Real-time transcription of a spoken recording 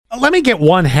let me get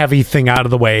one heavy thing out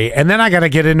of the way, and then I got to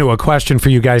get into a question for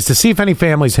you guys to see if any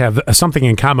families have something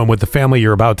in common with the family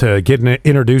you're about to get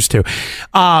introduced to.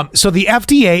 So the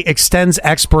FDA extends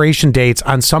expiration dates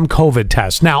on some COVID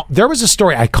tests. Now, there was a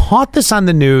story. I caught this on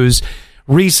the news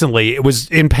recently. It was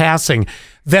in passing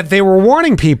that they were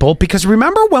warning people, because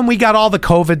remember when we got all the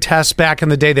COVID tests back in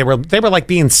the day, they were like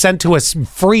being sent to us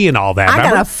free and all that. I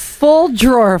got a full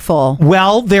drawer full.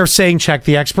 Well, they're saying check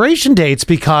the expiration dates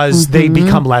because they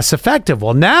become less effective.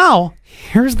 Well, now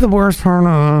here's the worst part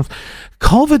of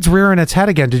COVID's rearing its head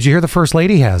again. Did you hear the first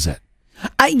lady has it?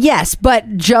 Yes,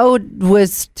 but Joe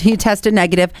he tested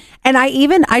negative, and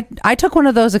I took one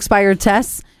of those expired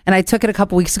tests, and I took it a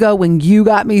couple weeks ago when you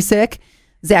got me sick.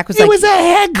 Zach was like, it was a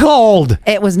head cold.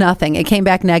 It was nothing. It came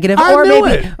back negative.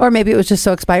 Or maybe it was just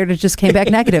so expired it just came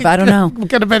back negative. I don't know.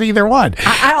 Could have been either one.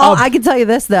 I can tell you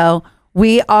this, though.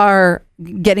 We are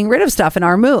getting rid of stuff in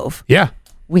our move. Yeah.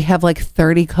 We have like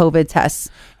 30 COVID tests.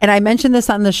 And I mentioned this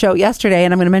on the show yesterday,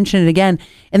 and I'm going to mention it again.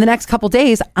 In the next couple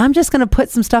days, I'm just going to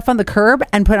put some stuff on the curb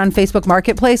and put on Facebook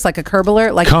Marketplace, like a curb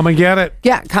alert. Like, come and get it.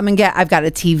 Yeah, come and get. I've got a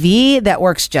TV that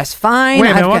works just fine. Wait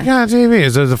a minute, what kind of TV?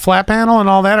 Is it a flat panel and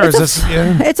all that? Or is this?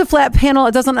 It's a flat panel.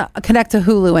 It doesn't connect to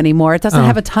Hulu anymore. It doesn't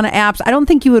have a ton of apps. I don't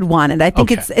think you would want it. I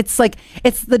think it's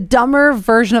the dumber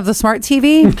version of the smart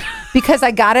TV, because I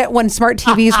got it when smart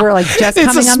TVs were like just coming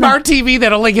on. It's a smart TV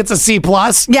that only gets a C+.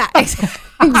 Yeah,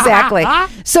 exactly.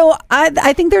 So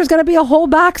I think there's going to be a whole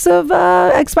box of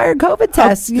expired COVID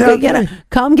tests. You can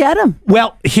come get them.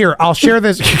 Well, here, I'll share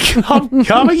this. come and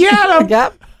get them.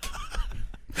 Yep.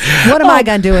 What am I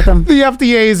going to do with them? The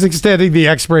FDA is extending the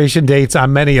expiration dates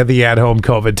on many of the at-home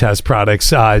COVID test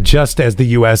products, just as the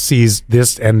U.S. sees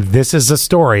this, and this is a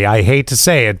story. I hate to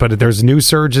say it, but there's new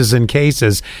surges in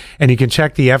cases, and you can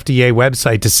check the FDA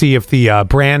website to see if the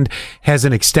brand has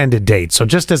an extended date. So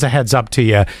just as a heads up to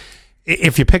you,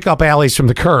 if you pick up alleys from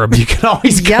the curb, you can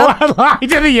always go online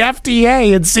to the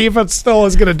FDA and see if it still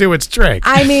is going to do its trick.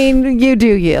 I mean, you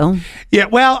do you. Yeah,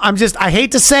 well, I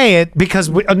hate to say it, because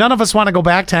none of us want to go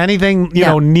back to anything,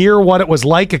 near what it was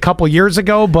like a couple years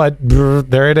ago, but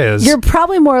there it is. You're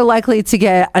probably more likely to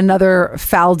get another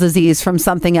foul disease from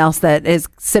something else that is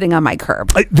sitting on my curb.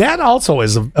 That also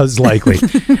is likely.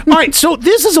 All right, so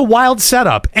this is a wild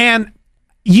setup, and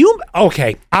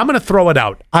I'm going to throw it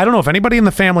out. I don't know if anybody in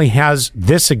the family has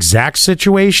this exact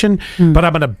situation, but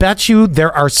I'm going to bet you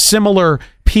there are similar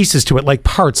pieces to it, like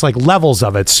parts, like levels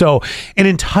of it. So an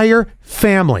entire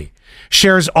family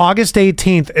shares August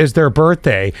 18th as their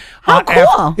birthday. How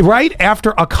cool. Right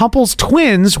after a couple's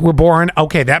twins were born.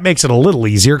 Okay, that makes it a little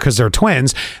easier because they're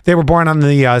twins. They were born on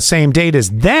the same date as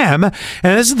them. And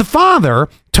this is the father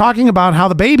talking about how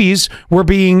the babies were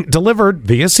being delivered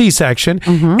via C-section,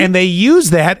 and they use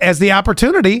that as the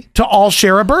opportunity to all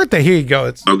share a birthday. Here you go.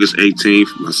 It's August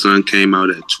 18th, my son came out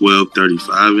at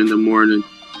 12:35 in the morning,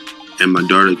 and my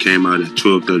daughter came out at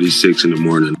 12:36 in the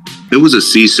morning. It was a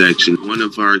C-section. One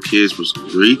of our kids was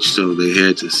breached, so they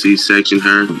had to C-section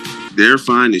her. They're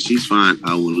fine and she's fine.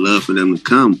 I would love for them to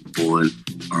come on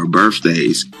our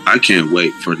birthdays. I can't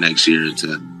wait for next year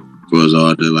for us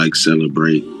all to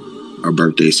celebrate our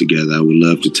birthdays together. I would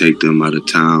love to take them out of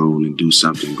town and do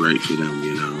something great for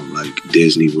them, like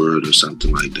Disney World or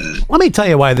something like that. Let me tell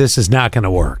you why this is not going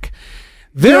to work.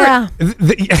 Yeah.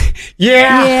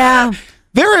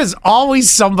 There is always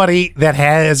somebody that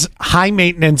has high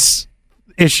maintenance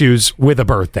issues with a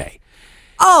birthday.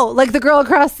 Oh, like the girl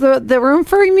across the room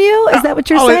from you? Is that what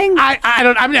you're saying?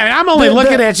 I'm only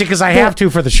looking at you because I have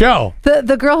to for the show.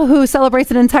 The girl who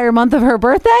celebrates an entire month of her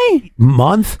birthday?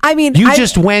 Month? I mean, you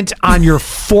just went on your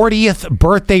 40th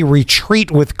birthday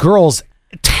retreat with girls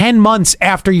 10 months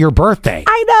after your birthday.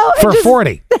 I know. For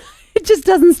 40. It just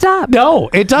doesn't stop. No,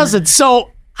 it doesn't. So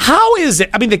how is it?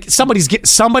 I mean,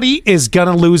 somebody is going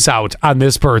to lose out on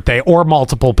this birthday, or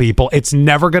multiple people. It's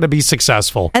never going to be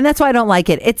successful. And that's why I don't like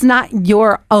it. It's not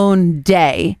your own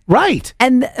day. Right.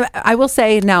 And I will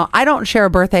say now, I don't share a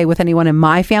birthday with anyone in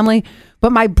my family,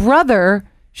 but my brother,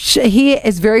 he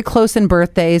is very close in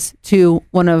birthdays to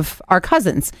one of our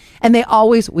cousins. And we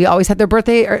always had their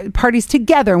birthday parties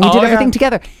together, and we did everything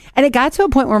together. And it got to a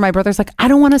point where my brother's like, I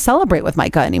don't want to celebrate with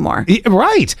Micah anymore.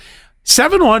 Right.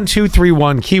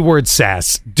 71231 keyword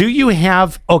sass. Do you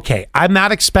have, I'm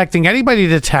not expecting anybody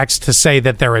to text to say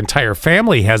that their entire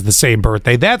family has the same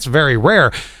birthday. That's very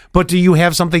rare. But do you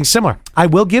have something similar? I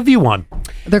will give you one.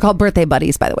 They're called birthday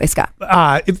buddies, by the way, Scott.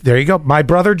 There you go. My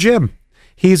brother Jim.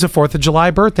 He's a 4th of July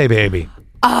birthday baby.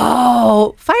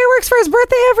 Oh, fireworks for his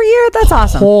birthday every year? That's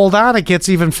awesome. Hold on. It gets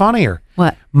even funnier.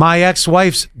 What? My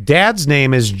ex-wife's dad's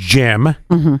name is Jim.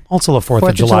 Also a 4th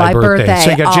of July birthday.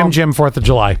 So you got Jim, 4th of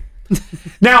July.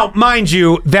 Now, mind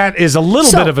you, that is a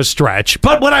little bit of a stretch.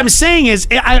 But what I'm saying is,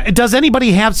 does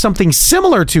anybody have something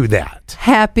similar to that?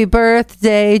 Happy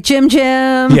birthday, Jim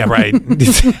Jim. Yeah, right.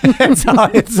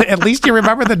 At least you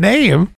remember the name.